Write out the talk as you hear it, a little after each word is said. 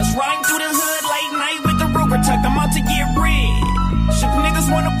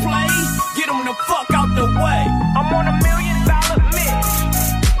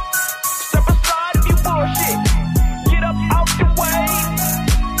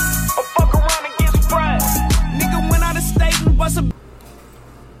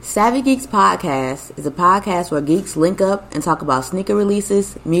Savvy Geekz Podcast is a podcast where geeks link up and talk about sneaker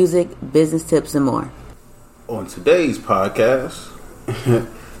releases, music, business tips, and more. On today's podcast,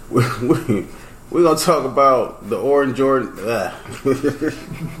 we're going to talk about the orange Jordan.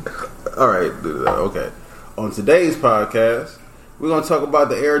 All right, okay. On today's podcast, we're going to talk about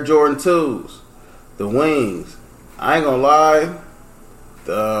the Air Jordan 2s, the wings. I ain't going to lie,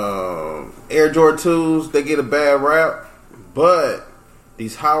 the Air Jordan 2s, they get a bad rap, but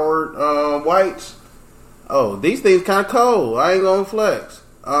these Howard Whites, these things kind of cold. I ain't going to flex.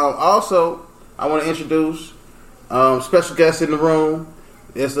 Also, I want to introduce special guest in the room.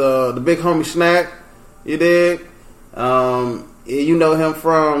 It's the big homie Snack. You dig? You know him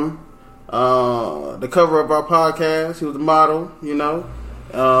from the cover of our podcast. He was the model,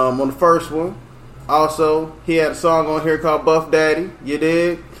 on the first one. Also, he had a song on here called Buff Daddy. You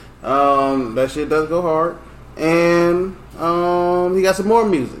dig? That shit does go hard. And he got some more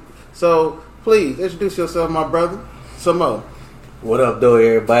music. So, please, introduce yourself, my brother. Some more. What up, though,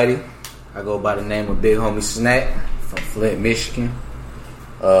 everybody? I go by the name of Big Homie Snack from Flint, Michigan.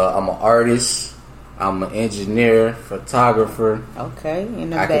 I'm an artist. I'm an engineer, photographer. Okay, in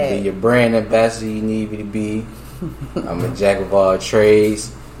the I bag. can be your brand ambassador you need me to be. I'm a jack of all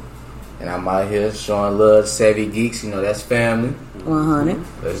trades. And I'm out here showing love to Savvy Geekz. That's family. 100.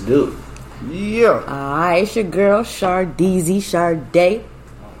 Let's do it. Yeah. Alright, it's your girl, Shardeezy Sharday.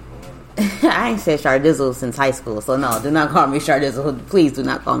 I ain't said Shardizzle since high school, so no, do not call me Shardizzle. Please do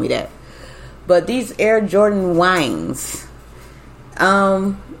not call me that. But these Air Jordan wines,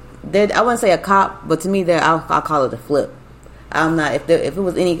 I wouldn't say a cop, but to me, I'll call it a flip. I'm not. If it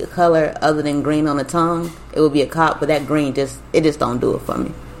was any color other than green on the tongue, it would be a cop. But that green just don't do it for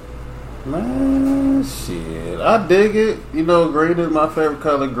me. Man, shit. I dig it. Green is my favorite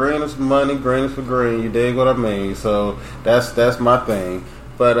color. Green is for money. Green is for green. You dig what I mean? So that's my thing.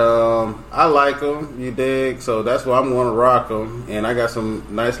 But I like them. You dig? So that's why I'm going to rock them. And I got some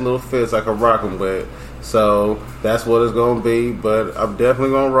nice little fits I can rock them with. So that's what it's going to be. But I'm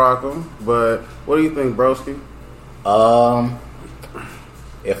definitely going to rock them. But what do you think, broski?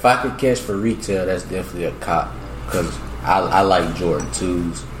 If I could catch for retail, that's definitely a cop. Because I like Jordan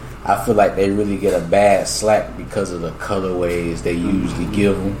 2s. I feel like they really get a bad slack because of the colorways they usually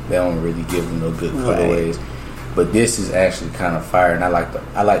give them. They don't really give them no good colorways. Right. But this is actually kind of fire, and I like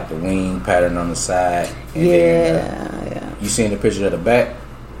the wing pattern on the side. And yeah. You seen the picture of the back?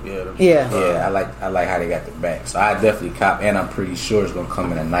 Yeah. I like how they got the back. So I definitely cop, and I'm pretty sure it's gonna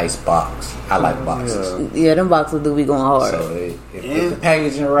come in a nice box. I like boxes. Yeah, them boxes do be going hard. So if the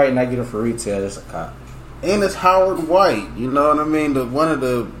packaging right and I get them for retail, it's a cop. And it's Howard White, you know what I mean? One of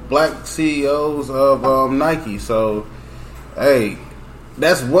the black CEOs of Nike. So, hey,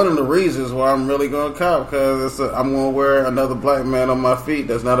 that's one of the reasons why I'm really going to cop, because I'm going to wear another black man on my feet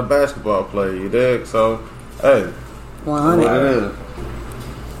that's not a basketball player, you dig? So, hey, 100. What it is.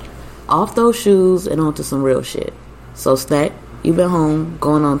 Off those shoes and onto some real shit. So, Stack, you've been home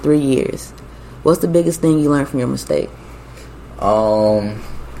going on 3 years. What's the biggest thing you learned from your mistake?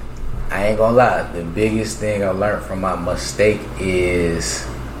 I ain't gonna lie, the biggest thing I learned from my mistake is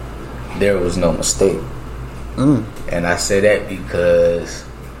there was no mistake. And I say that because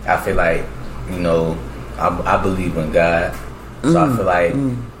I feel like, I believe in God. So I feel like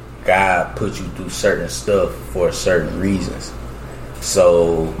God put you through certain stuff for certain reasons.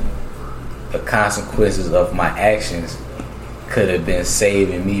 So the consequences of my actions could have been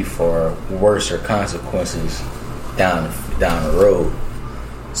saving me for worser consequences down the road.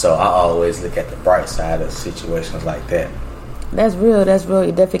 So I always look at the bright side of situations like that. That's real. You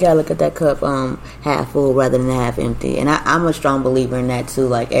definitely gotta look at that cup half full rather than half empty. And I'm a strong believer in that too.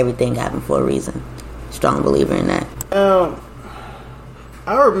 Like, everything happened for a reason. Strong believer in that.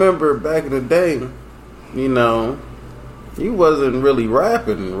 I remember back in the day, you wasn't really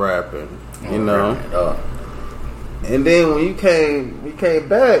rapping, And then when you came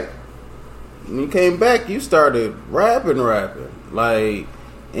back, you started rapping, like,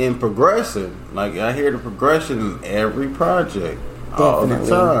 and progressing. Like, I hear the progression in every project. Definitely. All the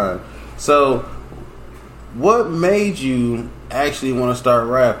time. So, what made you actually want to start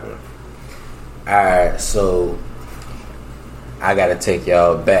rapping? Alright, so I gotta take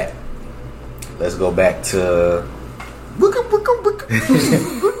y'all back. Let's go back to Let's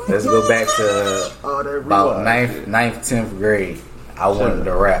go back to about 9th, 10th grade. I wanted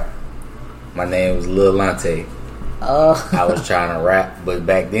to rap. My name was Lil Lante. I was trying to rap, but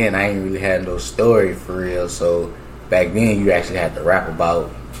back then I ain't really had no story for real. So back then you actually had to rap about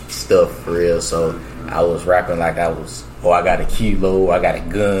stuff for real. So I was rapping like I got a kilo, I got a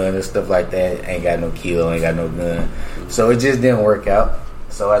gun and stuff like that. Ain't got no kilo, ain't got no gun. So it just didn't work out.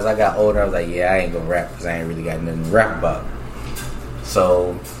 So as I got older, I was like, yeah, I ain't gonna rap because I ain't really got nothing to rap about.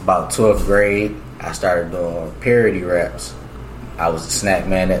 So about 12th grade, I started doing parody raps. I was a snack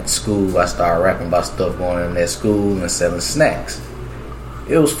man at the school. I started rapping about stuff going on at school and selling snacks.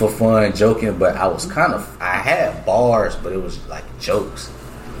 It was for fun, joking, but I had bars, but it was like jokes.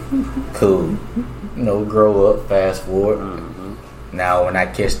 Cool. Grow up, fast forward. Now when I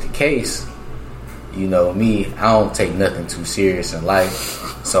catch the case, me, I don't take nothing too serious in life.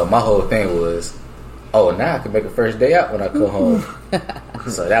 So my whole thing was, now I can make a first day out when I come home.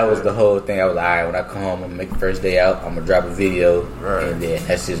 So that was the whole thing. I was like, all right, when I come home, I'm going to make the first day out. I'm going to drop a video, and then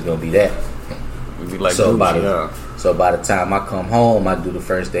that's just going to be that. Like so by the time I come home, I do the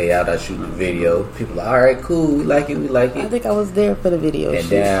first day out, I shoot the video. People are like, all right, cool, we like it. I think I was there for the video. And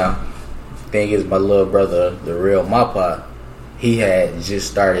now, thing is, my little brother, the real Mapa, he had just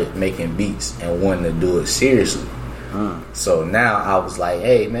started making beats and wanted to do it seriously. So now I was like,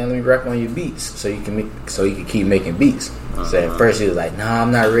 hey man, let me rap on your beats so you can keep making beats. So at first he was like, nah,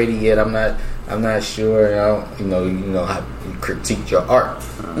 I'm not ready yet. I'm not sure. You know how you critique your art.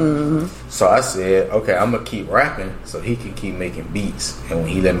 So I said, okay, I'm gonna keep rapping so he can keep making beats. And when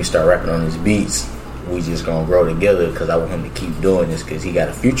he let me start rapping on his beats, we just gonna grow together because I want him to keep doing this because he got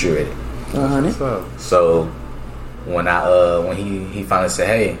a future in it. So when he finally said,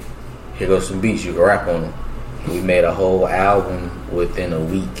 hey, here goes some beats, you can rap on them. We made a whole album within a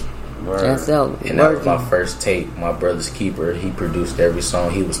week. That's dope. And that was my first tape. My brother's keeper. He produced every song.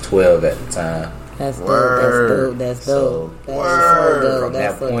 He was 12 at the time. That's dope. That's dope. From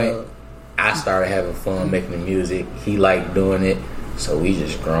that point, I started having fun making the music. He liked doing it. So we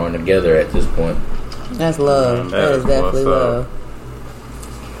just growing together at this point. That's love. That is definitely love.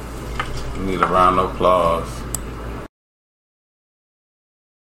 You need a round of applause.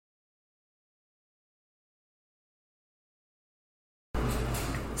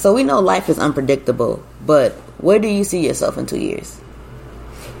 So we know life is unpredictable, but where do you see yourself in 2 years?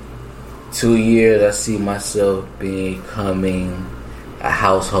 2 years, I see myself becoming a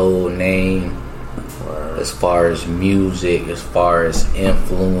household name as far as music, as far as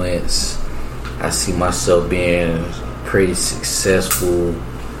influence. I see myself being pretty successful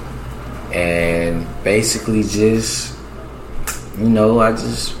and basically just,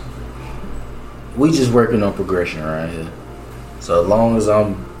 we just working on progression around here. So as long as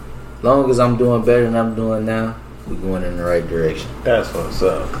I'm doing better than I'm doing now, we're going in the right direction. That's what's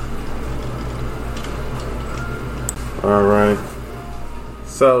up. All right.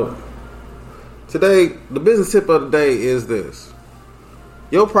 So today, the business tip of the day is this: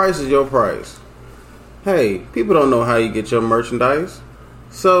 your price is your price. Hey, people don't know how you get your merchandise,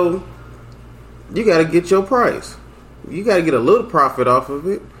 so you got to get your price. You got to get a little profit off of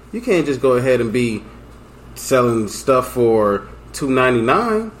it. You can't just go ahead and be selling stuff for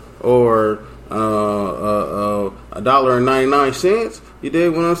 $2.99 or $1.99. You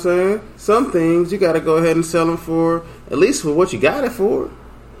dig what I'm saying? Some things you got to go ahead and sell them for at least for what you got it for.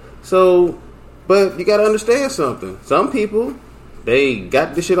 So, but you got to understand something. Some people, they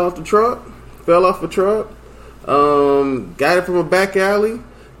got this shit off the truck, fell off a truck, got it from a back alley,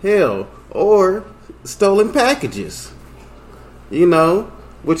 hell, or stolen packages.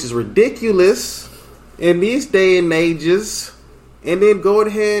 Which is ridiculous in these day and ages, and then going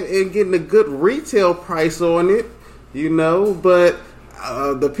ahead and getting a good retail price on it, but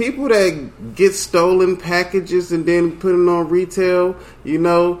the people that get stolen packages and then put it on retail,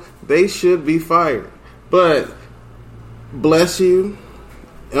 they should be fired. But bless you,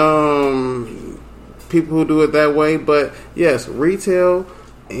 people who do it that way. But yes, retail,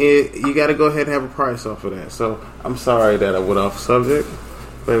 you got to go ahead and have a price off of that. So I'm sorry that I went off subject.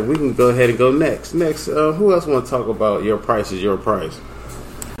 But we can go ahead and go next. Who else want to talk about your price is your price?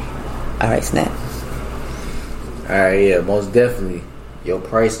 All right, Snap. All right, yeah, most definitely. Your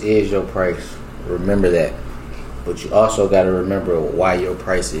price is your price. Remember that. But you also got to remember why your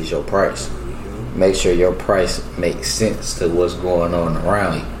price is your price. Make sure your price makes sense to what's going on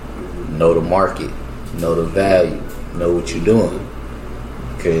around you. Know the market. Know the value. Know what you're doing.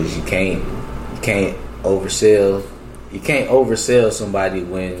 Because you can't oversell. You can't oversell somebody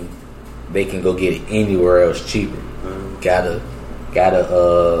when they can go get it anywhere else cheaper. Gotta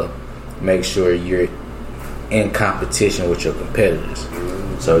make sure you're in competition with your competitors.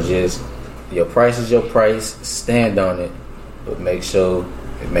 So just your price is your price. Stand on it, but make sure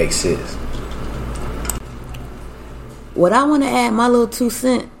it makes sense. What I want to add, my little 2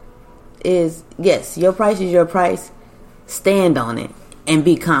 cents, is yes, your price is your price. Stand on it and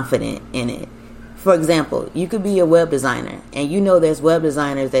be confident in it. For example, you could be a web designer, and there's web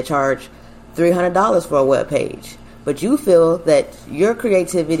designers that charge $300 for a web page. but you feel that your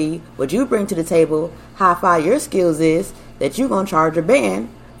creativity, what you bring to the table, how high your skills is, that you're gonna charge a band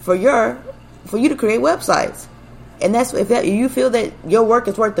for you to create websites. And that's if you feel that your work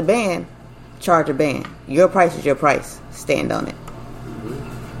is worth the band, charge a band. Your price is your price. Stand on it.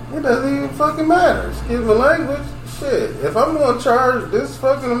 It doesn't even fucking matter. Excuse my language. Shit. If I'm gonna charge this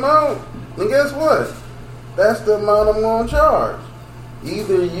fucking amount, then guess what? That's the amount I'm gonna charge.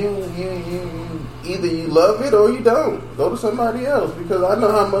 Either you love it or you don't. Go to somebody else because I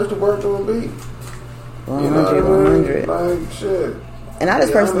know how much the work gonna be. 100, 100. Like shit. And I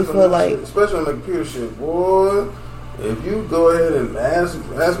just personally feel like, especially on the computer shit, boy. If you go ahead and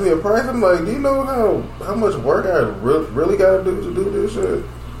ask me a price, I'm like, do you know how much work I really got to do this shit?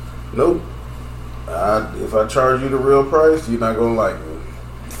 Nope. If I charge you the real price, you're not gonna like me.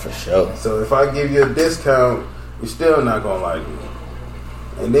 For sure. So if I give you a discount, you're still not gonna like me.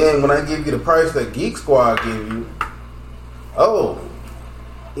 And then when I give you the price that Geek Squad give you,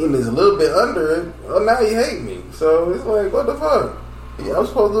 even it's a little bit under it. Oh, now you hate me. So it's like, what the fuck? Yeah, I'm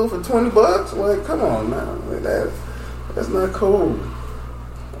supposed to do it for $20? Like, come on now. Like that's not cool.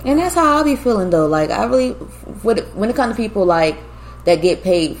 and that's how I'll be feeling though. Like I really, when it comes to people like that get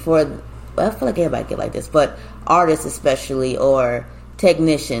paid for, well, I feel like everybody get like this, but artists especially or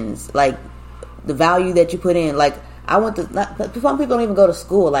technicians, like the value that you put in, like. I went to, some people don't even go to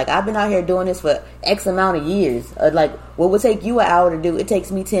school. Like, I've been out here doing this for X amount of years. Like, what would take you an hour to do, it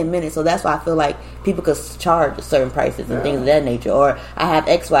takes me 10 minutes. So that's why I feel like people could charge certain prices and things of that nature. Or I have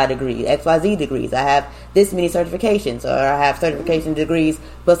XYZ degrees. I have this many certifications. Or I have certification degrees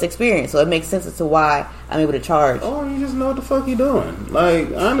plus experience. So it makes sense as to why I'm able to charge. Oh, you just know what the fuck you're doing. Like,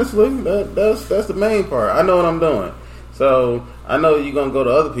 honestly, that's the main part. I know what I'm doing. So I know you're gonna go to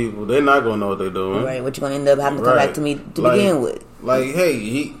other people. They're not gonna know what they're doing. Right, what you're gonna end up having to come back to me to begin with. Like,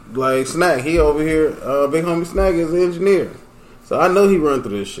 hey, Snack, he over here, big homie Snack is an engineer. So I know he run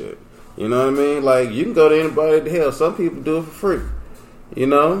through this shit. You know what I mean? Like, you can go to anybody at the hell. Some people do it for free. You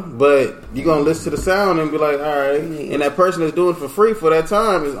know? But you're gonna listen to the sound and be like, alright. And that person that's doing it for free for that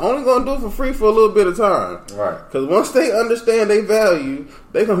time is only gonna do it for free for a little bit of time. Right. Because once they understand their value,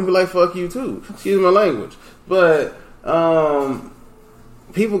 they're gonna be like, fuck you too. Excuse my language. But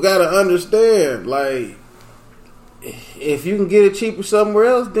people gotta understand, like, if you can get it cheaper somewhere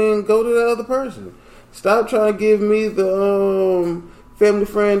else, then go to the other person. Stop trying to give me the family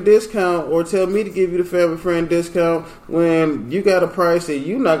friend discount or tell me to give you the family friend discount when you got a price that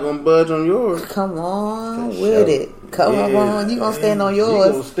you're not gonna budge on yours. Come on with it. Come on, you gonna stand on yours.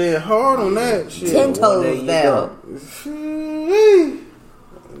 You gonna stand hard on that shit. 10 toes down.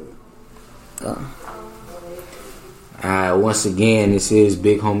 Alright, once again, this is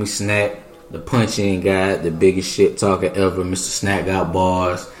Big Homie Snack, the punch-in guy, the biggest shit talker ever. Mr. Snack got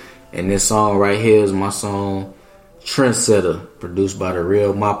bars. And this song right here is my song, Trendsetter, produced by The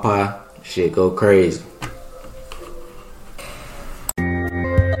Real Mapa. Shit go crazy. Big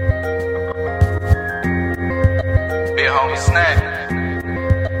Homie Snack.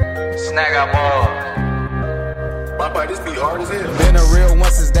 Snack got bars. Mapa, this be hard as hell. Been a real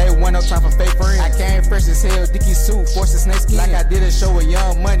one since day one, no time for fake friends. I came fresh as hell, Dicky suit, forced to snake skin. Like I did a show with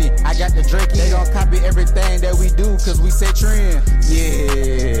Young Money, I got the drink in. They gon' copy everything that we do, cause we set trend.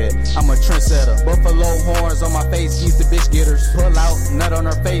 Yeah, I'm a trendsetter. Buffalo horns on my face, use the bitch getters. Pull out, nut on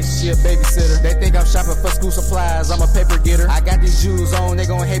her face, she a babysitter. They think I'm shopping for school supplies, I'm a paper getter. I got these shoes on, they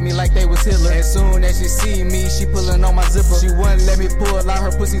gon' hate me like they was Hitler. As soon as she see me, she pulling on my zipper. She wouldn't let me pull out,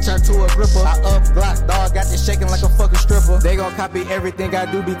 her pussy turned to a gripper. I up Glock, dog, got this shaking like a fucking stripper. They gon' copy everything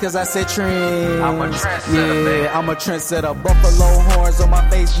I do because I said trend. I'm a trendsetter, baby. I'm a trendsetter. Buffalo horns on my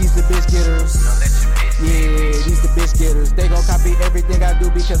face, these the bitch getters. Yeah, these the bitch getters. They gon' copy everything I do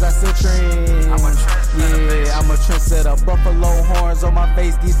because I said trend. I'm a trendsetter, baby. Yeah, I'm a trendsetter. Buffalo horns on my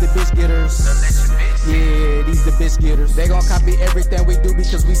face, these the bitch getters. Yeah, these the bitch getters. They gon' copy everything we do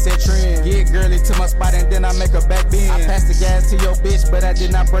because we set trend. Get girly to my spot and then I make her back bend. I passed the gas to your bitch, but I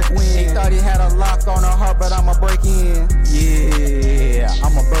did not break wind. He thought he had a lock on her heart, but I'ma break in. Yeah,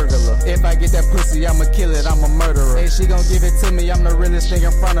 I'm a burglar. If I get that pussy, I'ma kill it, I'm a murderer. And she gon' give it to me, I'm the realest thing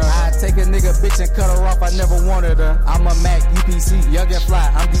in front of her. I take a nigga bitch and cut her off, I never wanted her. I'm a Mac, UPC, young and fly,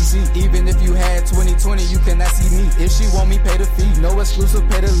 I'm DC. Even if you had 2020, you cannot see me. If she want me, pay the fee. No exclusive,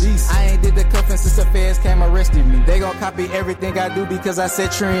 pay the lease. I ain't did the cuffing since the feds came arrested me. They gon' copy everything I do because I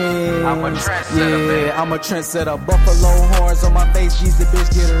said trend. I'm a trendsetter, baby. I'm a trendsetter. Buffalo horns on my face, these the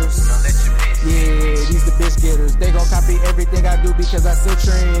bitch getters. Yeah, these the bitch getters. They gon' copy everything I do because I set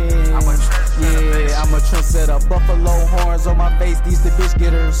trends. Yeah, I'm a trendsetter. Buffalo horns on my face, these the bitch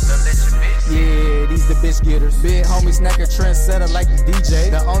getters. Yeah, these the bitch getters. Big homie snack a trendsetter like the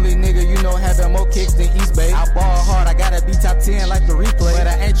DJ. The only nigga you know having more kicks than East Bay. I ball hard, I gotta be top 10 like the replay. But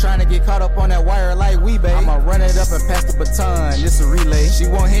I ain't trying to get caught up on that wire like Weebay. I'ma run it up and pass the baton, this a relay. She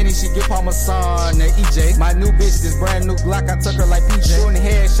want Henny, she get Parmesan, the EJ. My new bitch, this brand new Glock, I took her like PJ. Shooting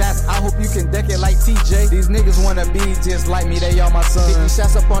headshots, I hope you can deck it like TJ. These niggas wanna be just like me, they all my sons. 50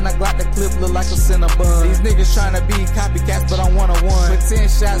 shots up on the Glock, the clip look like a Cinnabon. These niggas tryna be copycats, but I'm one-on-one. Put 10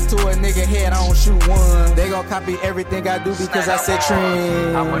 shots to a nigga head, I don't shoot one. They gon' copy everything I do because I set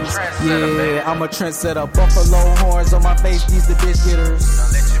trends. Yeah, I'm a trendsetter. Buffalo horns on my face, these the bitch getters.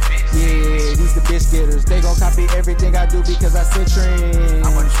 Yeah, these the bitch getters. They gon' copy everything I do because I set trends.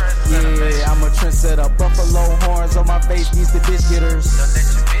 Yeah, I'm a trendsetter. Buffalo horns on my face, these the bitch getters.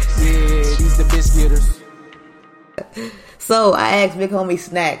 Yeah, these the bitch getters. So I asked Big Homie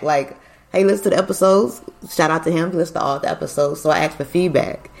Snack, like, hey, listen to the episodes. Shout out to him, listen to all the episodes. So I asked for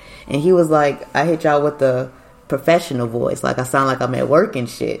feedback. And he was like, I hit y'all with the professional voice. Like, I sound like I'm at work and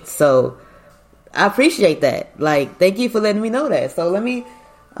shit. So I appreciate that. Like, thank you for letting me know that. So I'm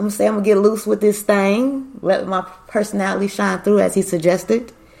gonna get loose with this thing. Let my personality shine through as he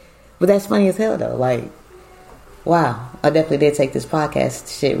suggested. But that's funny as hell though. Like, wow. I definitely did take this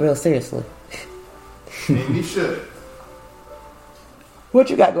podcast shit real seriously. And you should. What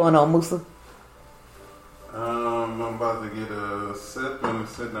you got going on, Musa? I'm about to get a sip and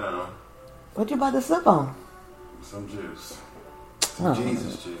sit down. What you about to sip on? Some juice. Some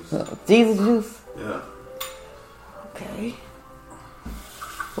Jesus juice. Jesus juice? Yeah. Okay.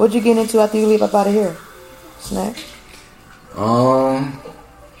 What'd you get into after you leave up out of here? Snack?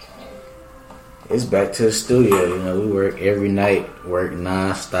 It's back to the studio. You know, we work every night, work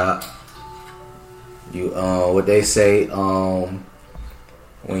non-stop. What they say,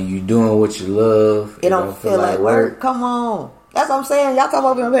 when you doing what you love, it don't feel like work. Come on. That's what I'm saying. Y'all come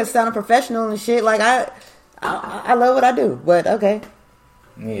over here sounding professional and shit. Like, I love what I do, but okay.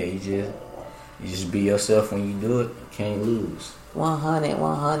 Yeah, you just be yourself when you do it. You can't lose. 100.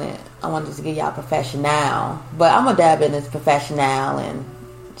 I wanted to give y'all professional, but I'm gonna dab in this professional and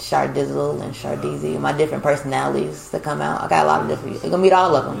Shardizzle and Shardeezy, my different personalities that come out. I got a lot of different. You're gonna meet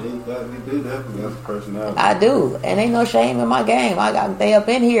all of them. Yeah, you do definitely have a personality. I do, and ain't no shame in my game. They up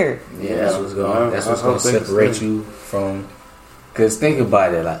in here. Yeah, that's what's going. That's what's gonna separate you from. Cause think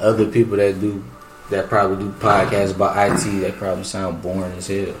about it, like other people that probably do podcasts about IT, they probably sound boring as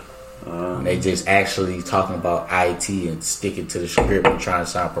hell. And they just actually talking about IT and sticking to the script and trying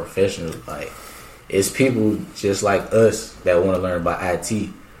to sound professional. Like, it's people just like us that want to learn about IT.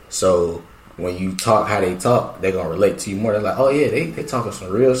 So when you talk how they talk, they're gonna relate to you more. They're like, oh yeah, they talking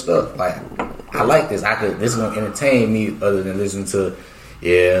some real stuff. Like, I like this. This is gonna entertain me other than listening to,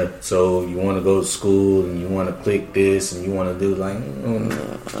 yeah, so you want to go to school and you want to click this and you want to do like,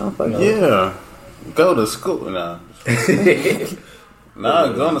 yeah, go to school now.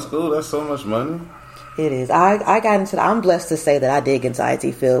 Nah, going to school, that's so much money. It is. I got into I'm blessed to say that I did get into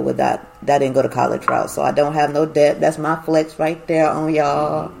IT field with that didn't go to college route, so I don't have no debt. That's my flex right there on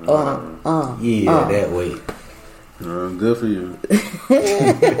y'all. That way. Good for you.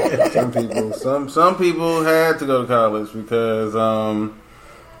 Some people had to go to college because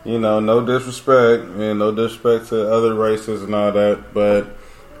no disrespect and no disrespect to other races and all that, but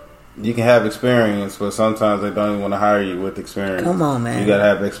you can have experience, but sometimes they don't even want to hire you with experience. Come on, man. You gotta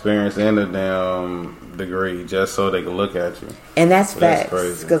have experience and a damn degree just so they can look at you. And that's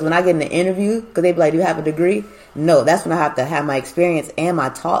facts. Because when I get in the interview, because they be like, do you have a degree? No, that's when I have to have my experience and my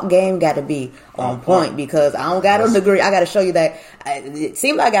talk game got to be on point, because I don't got a degree. I got to show you that it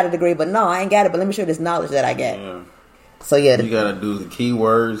seems like I got a degree, but no, I ain't got it. But let me show you this knowledge that I got. Yeah. So yeah, you gotta do the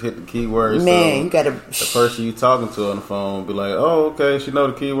keywords, hit the keywords. Man, so you gotta. The person you talking to on the phone be like, "Oh, okay, she know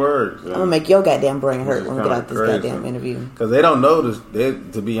the keywords." I'm gonna make your goddamn brain hurt when we get out this goddamn interview. Because they don't know this.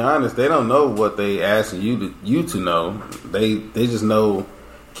 To be honest, they don't know what they asking you to know. They just know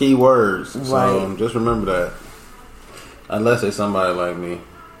keywords. Right. So just remember that. Unless it's somebody like me,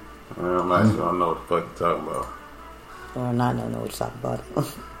 I'm not sure I know what the fuck you talking about. Or not know what you're talking about.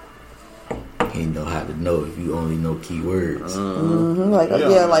 He know how to know if you only know keywords.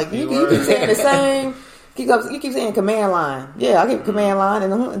 Like you keep saying the same. You keep saying command line. Yeah, I get command line,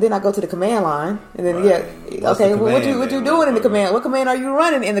 and then I go to the command line, and then okay. Well, what you doing in the command? What command are you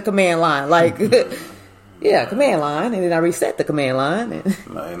running in the command line? Like, yeah, command line, and then I reset the command line.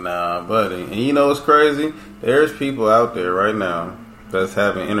 Like, nah, buddy. And you know what's crazy? There's people out there right now that's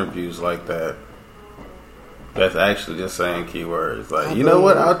having interviews like that. That's actually just saying keywords. Like, you know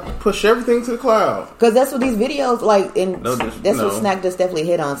what? I'll push everything to the cloud. Because that's what these videos like, and No, that's what Snack just definitely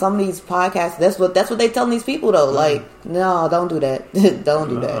hit on. Some of these podcasts, that's what they telling these people though. Like, no, don't do that. Don't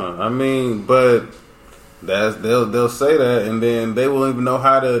do that. I mean, but they'll say that, and then they won't even know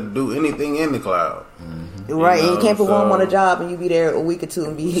how to do anything in the cloud. Mm-hmm. Right, and you can't perform on a job, and you be there a week or two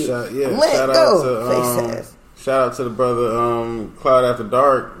and be let go. Shout out to the brother Cloud After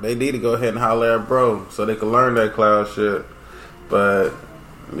Dark. They need to go ahead and holler at bro so they can learn that cloud shit. But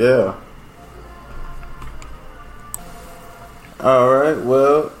yeah. Alright,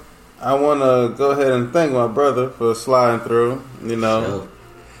 well, I wanna go ahead and thank my brother for sliding through. You know. Sure.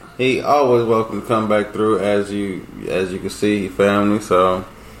 He always welcome to come back through, as you can see, family, so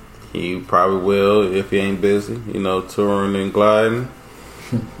he probably will if he ain't busy, you know, touring and gliding.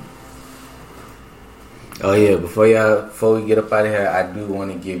 Oh yeah, before we get up out of here, I do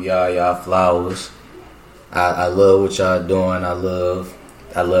want to give y'all flowers. I love what y'all doing. I love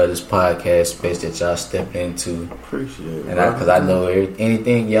this podcast space that y'all stepping into. Appreciate it. And because I know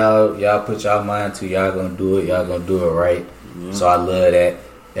anything y'all put y'all mind to, y'all gonna do it. Y'all gonna do it right. Yeah. So I love that.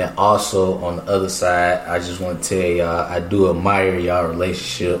 And also on the other side, I just want to tell y'all, I do admire y'all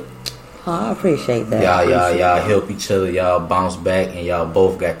relationship. Oh, I appreciate that. Y'all help each other. Y'all bounce back, and y'all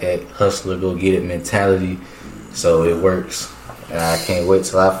both got that hustler, go get it mentality. So it works, and I can't wait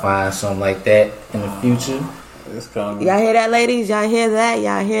till I find something like that in the future. It's coming. Y'all hear that, ladies? Y'all hear that?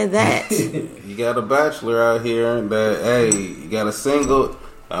 Y'all hear that? You got a bachelor out here that, hey, you got a single.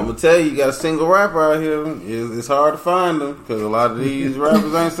 I'm gonna tell you got a single rapper out here. It's hard to find them because a lot of these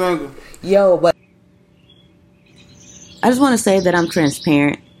rappers ain't single. Yo, but I just want to say that I'm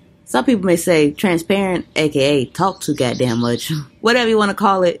transparent. Some people may say transparent, aka talk too goddamn much. Whatever you want to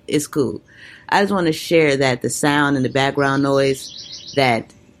call it, is cool. I just want to share that the sound and the background noise,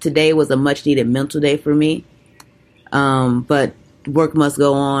 that today was a much needed mental day for me. But work must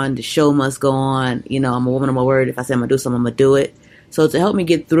go on. The show must go on. You know, I'm a woman of my word. If I say I'm going to do something, I'm going to do it. So to help me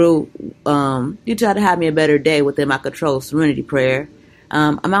get through, you try to have me a better day within my control, serenity prayer.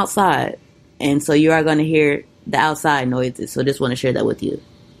 I'm outside. And so you are going to hear the outside noises. So just want to share that with you.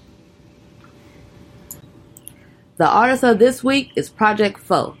 The artist of this week is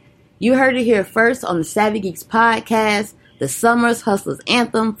Project4. You heard it here first on the Savvy Geeks podcast, the Summer's Hustlers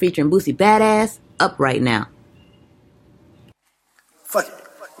Anthem featuring Boosie Badass, up right now. Fuck it.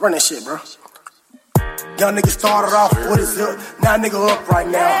 Run that shit, bro. Young nigga started off with his zip, now nigga up right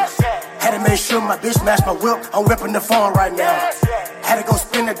now. Had to make sure my bitch match my whip, I'm whipping the phone right now. Had to go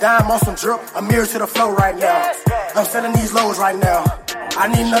spend a dime on some drip, a mirror to the flow right now. I'm selling these lows right now. I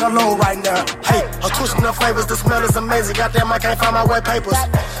need another load right now. Hey, I'm twisting the flavors, the smell is amazing. Goddamn, I can't find my white papers.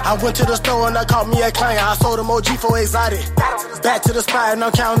 I went to the store and I caught me a client. I sold them OG for exotic. Back to the spot and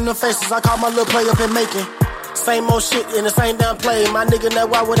I'm counting the faces. I caught my little play up in Macon. Same old shit in the same damn play. My nigga, now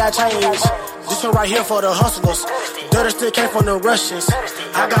why would I change? This one right here for the hustlers. Dirty still came from the Russians.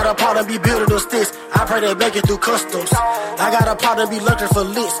 I got a part and be building those sticks. I pray they make it through customs. I got a part and be looking for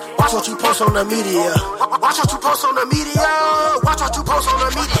licks. Watch what you post on the media. Watch what you post on the media. Watch what you post on the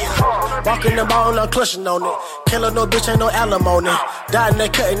media. Walking the ball and I'm clutching on it. Killer no bitch, ain't no alimony. Dying they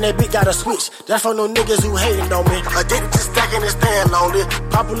cutting that bitch, got a switch. That's for no niggas who hating on me. Addicted to stacking and staying lonely.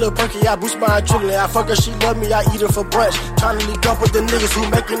 Pop a little perky, I boost my adrenaline. I fuck her, she love me, I eat her for brunch. Trying to leak up with the niggas who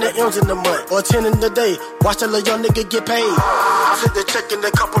making the M's in the month. Or 10 in the day. Watch that little young nigga get paid. I flip the check in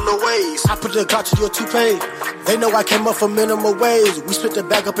a couple of ways. I put the clock to your toupee. They know I came up for minimum wage. We split the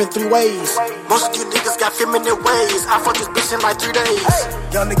bag up in 3 ways. Most of you niggas got feminine ways. I fucked this bitch in like 3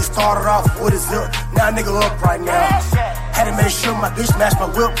 days. Young nigga started off with his zip. Now nigga up right now. Had to make sure my bitch match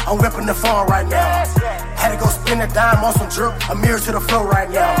my whip. I'm whipping the phone right now. Had to go spend a dime on some drip. A mirror to the flow right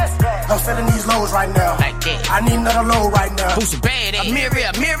now. I'm selling these lows right now. I need another load right now. Who's bad? A mirror.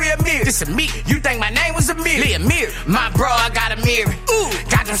 This is me. You think my name was Amir? My bro, I got a mirror.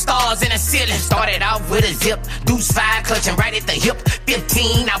 Got them stars in the ceiling. Started off with a zip. Deuce 5 clutching right at the hip.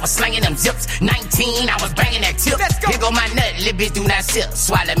 15, I was slinging them zips. 19, I was banging that tip. Here go my nut, little bitch do not sip.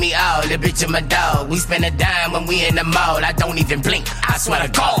 Swallow me all, little bitch I'm a dog. We spend a dime when we in the mall. I don't even blink, I swear to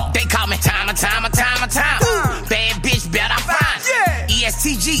God. They call me time. Bad bitch, better find.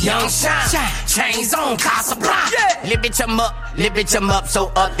 ESTG, young shine. Chains on, Casablanca. Little bitch I'm up, so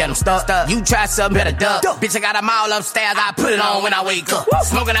up that I'm stuck. You try something, better duck. Bitch, I got them all upstairs, I put it on when I wake up.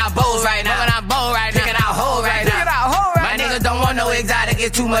 Smoking out bowls right now, picking out hoes right now. My niggas don't want no exotic,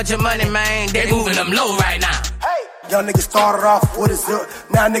 it's too much of money, man. They moving them low right now. Young nigga started off with his zip,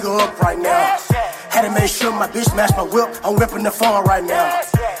 now nigga up right now. Had to make sure my bitch match my whip, I'm whipping the phone right now.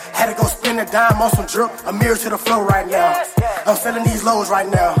 Had to go spend a dime on some drip, a mirror to the flow right now. I'm selling these lows right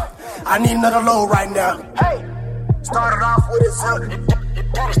now. I need another load right now. Hey, started off with a zip.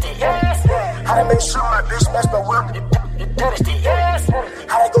 How to make sure my bitch match my whip.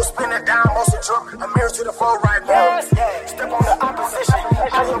 How to go spin it down, most of drunk. I'm married to the floor right now. Step on the opposition,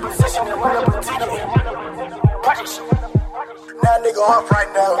 out of position and run up a ticket. Now nigga up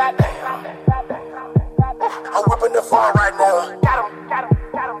right now. I'm whipping the floor right now.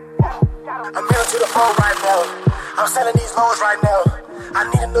 I'm married to the floor right now. I'm selling these loads right now. I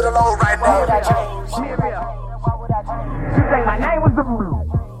need another load right now. You think my name was the Blue?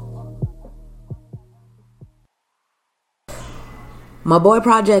 My boy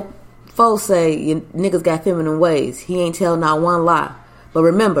Project4 say you niggas got feminine ways. He ain't tell not one lie. But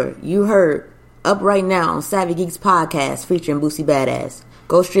remember, you heard up right now on Savvy Geekz podcast featuring Boosie Badass.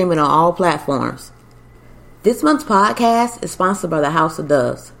 Go stream it on all platforms. This month's podcast is sponsored by the House of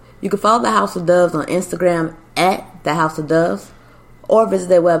Doves. You can follow the House of Doves on Instagram at the House of Doves or visit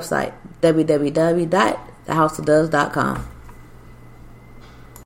their website www.thehouseofdoves.com.